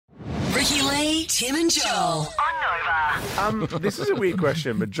Ricky Lee, Tim and Joel. On Nova. This is a weird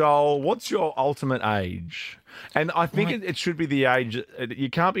question, but Joel, what's your ultimate age? And I think it should be the age.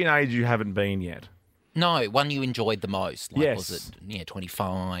 You can't be an age you haven't been yet. No, one you enjoyed the most. Like, Yes. was it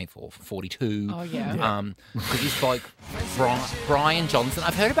 25 or 42? Oh, yeah. Because this bloke, Brian Johnson,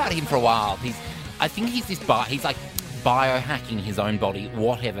 I've heard about him for a while. I think he's he's like biohacking his own body,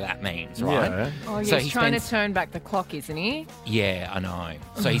 whatever that means, right? Yeah. Oh, yeah, So he's he trying spends- to turn back the clock, isn't he? Yeah, I know.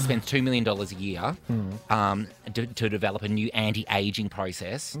 So he spends $2 million a year to develop a new anti-aging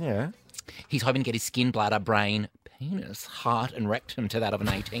process. Yeah. He's hoping to get his skin, bladder, brain, penis, heart and rectum to that of an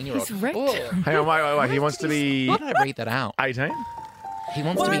 18-year-old. His rectum? Hang on, wait. He wants to be Why did I read that out? 18? He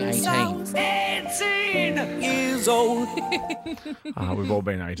wants to be 18. Years old. We've all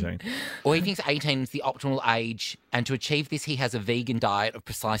been 18. Or he thinks 18 is the optimal age, and to achieve this, he has a vegan diet of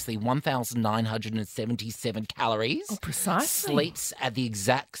precisely 1,977 calories. Oh, precisely. Sleeps at the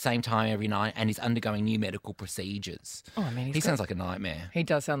exact same time every night, and is undergoing new medical procedures. Oh, I mean, He sounds like a nightmare. He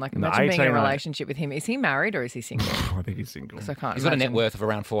does sound like, No, imagine being in 18, a mate. relationship with him. Is he married or is he single? I think he's single. Because I can't He's got a net imagine. worth of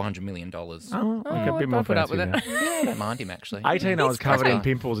around $400 million. Oh, okay, Oh, a bit I'd more put up fancy with now. it. Yeah, I don't mind him, actually. 18, I was covered in great.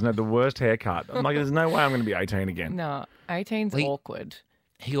 pimples and had the worst haircut. I'm like, there's no way I'm going to be 18 again. No, 18's Well, awkward.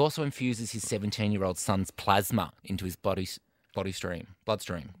 He also infuses his 17-year-old son's plasma into his bloodstream.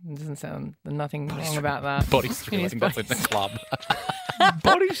 Doesn't sound nothing wrong about that. Body stream, I his think that's in the club.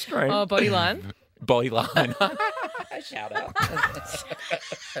 Body strain. Oh, body line. Body line. Shout out.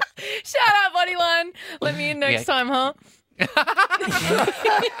 Shout out, body line. Let me in next Yeah. time, huh?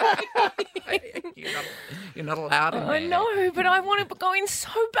 You're not allowed in there. I know, but I want to go in so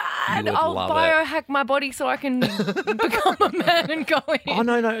bad. You would I'll love it. biohack my body so I can become a man and go in. Oh,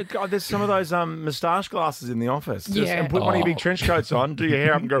 no. God, there's some of those moustache glasses in the office. Just, Yeah. And put one of your big Oh. trench coats on, do your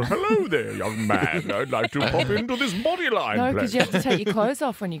hair up and go, hello there, young man. I'd like to pop into this body line. No, because please." you have to take your clothes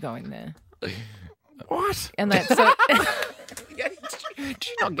off when you go in there. What? And that's so Did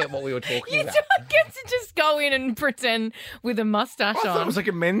you not get what we were talking you about? don't get to just go in and pretend with a mustache I thought it on. was like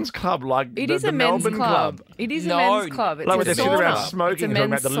a men's club, like It the, is the a men's Melbourne club. It is No, a men's club. It's Like a when they're sitting sauna. around It's a smoking and talking about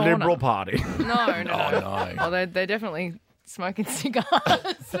men's the sauna. Liberal Party. No. Oh, no. Oh, they're definitely smoking cigars.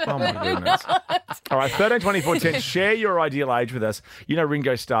 Oh, my goodness. All right, 13, 24, 10. Share your ideal age with us. You know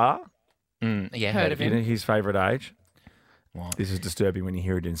Ringo Starr? Yeah, Heard of You him. know his favourite age? What? This is disturbing when you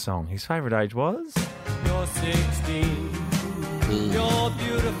hear it in song. His favourite age was? You're 16, you're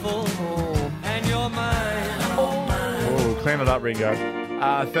beautiful, and you're mine. Oh, clean it up, Ringo.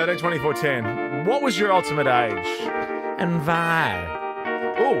 13, 24, 10. What was your ultimate age? And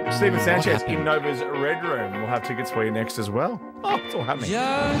why? Oh, Stephen Sanchez in Nova's Red Room. We'll have tickets for you next as well. Oh, it's all happening.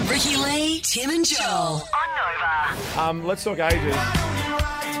 Ricky Lee, Tim and Joel. On Nova. Let's talk ages.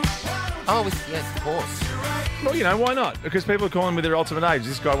 Oh, yes, of course. Well, you know, why not? Because people are calling with their ultimate age.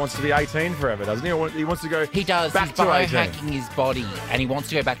 This guy wants to be 18 forever, doesn't he? Or he wants to go He does. back He's to 18. biohacking his body, and he wants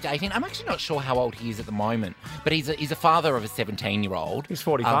to go back to 18. I'm actually not sure how old he is at the moment, but he's a father of a 17-year-old. He's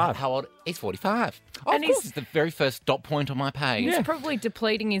 45. How old? He's 45. Oh, And of course, he's- it's the very first dot point on my page. He's probably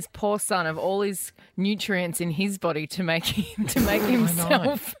depleting his poor son of all his nutrients in his body to make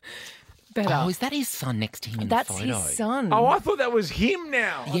himself better. Oh, is that his son next to him in That's the photo? his son. Oh, I thought that was him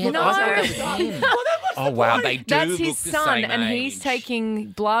now. Yeah, No. I thought that was him. Oh, wow, they do That's look his the son, same and he's age.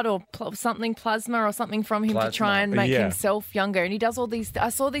 taking blood or plasma or something from him to try and make Yeah. himself younger. And he does all these. I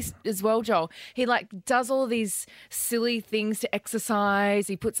saw this as well, Joel. He does all these silly things to exercise.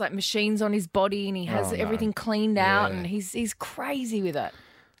 He puts machines on his body, and he has everything cleaned out, and he's crazy with it.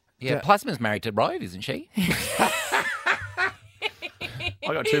 Yeah, Plasma's married to Rove, isn't she?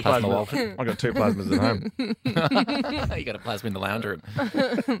 I got two Plasma plasmas. Walton. I got two plasmas at home. You got a plasma in the lounge room.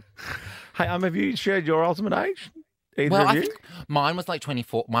 Hey, have you shared your ultimate age? Either Well, of I you? think mine was like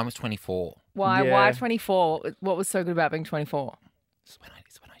 24. Mine was 24. Why? Yeah. Why 24? What was so good about being 24? It's when I did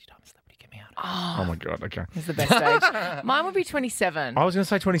I'm a Celebrity, get me out. Oh my god. Okay. It's the best age. Mine would be 27. I was going to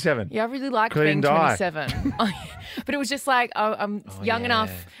say 27. Yeah, I really liked Could he being die? 27. But it was just like, I'm young yeah.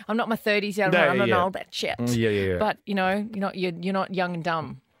 enough. I'm not my 30s yet. Yeah, I'm not yeah. old that shit. Yeah. But, you're not young and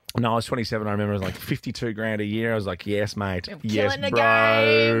dumb. No, I was 27. I remember it was like 52 grand a year. I was like, yes, mate. Yes, killing the bro.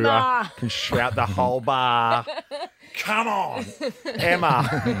 game. I can shout the whole bar. Come on.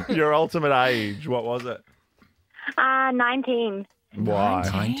 Emma, your ultimate age, what was it? 19. Why?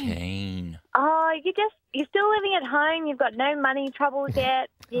 19. Oh, you're still living at home. You've got no money troubles yet.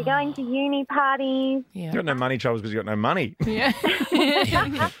 You're going to uni parties. You Yeah. got no money troubles because you got no money. Yeah.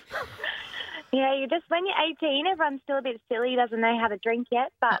 Yeah, when you're 18, everyone's still a bit silly, doesn't know how to drink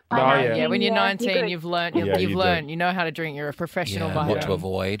yet. But by Oh, yeah. 19, Yeah, when you're 19, good. you've learned. Yeah, You've you learned. do. You know how to drink. You're a professional Yeah, fighter. what to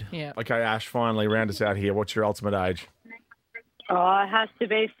avoid. Yeah. Okay, Ash, finally round us out here. What's your ultimate age? Oh, it has to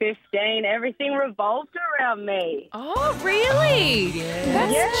be 15. Everything revolved around me. Oh, really?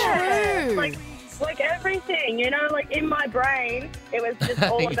 That's true. Like everything, like in my brain, it was just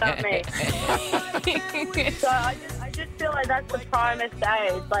all about me. So I just feel like that's the primest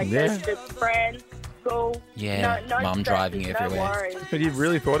age. Like, it's just friends, school. Yeah, no mum driving stresses, everywhere. No worries. But you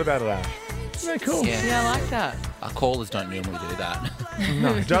really thought about it, Ash. Very cool. Yeah, I like that. Our callers don't normally do that.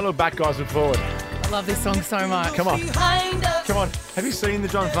 No, don't look back, guys, look forward. I love this song so much. Come on. Come on. Have you seen the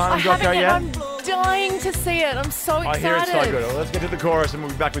John I Farnham haven't doco yet. yet? I'm dying to see it. I'm so I excited. hear it's so good. Well, let's get to the chorus and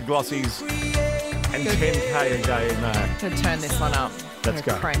we'll be back with Glossies and 10K a day in May. To turn this one up. Let's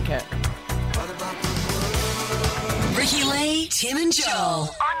go. Crank it. Ricky Lee, Tim and Joel.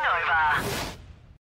 On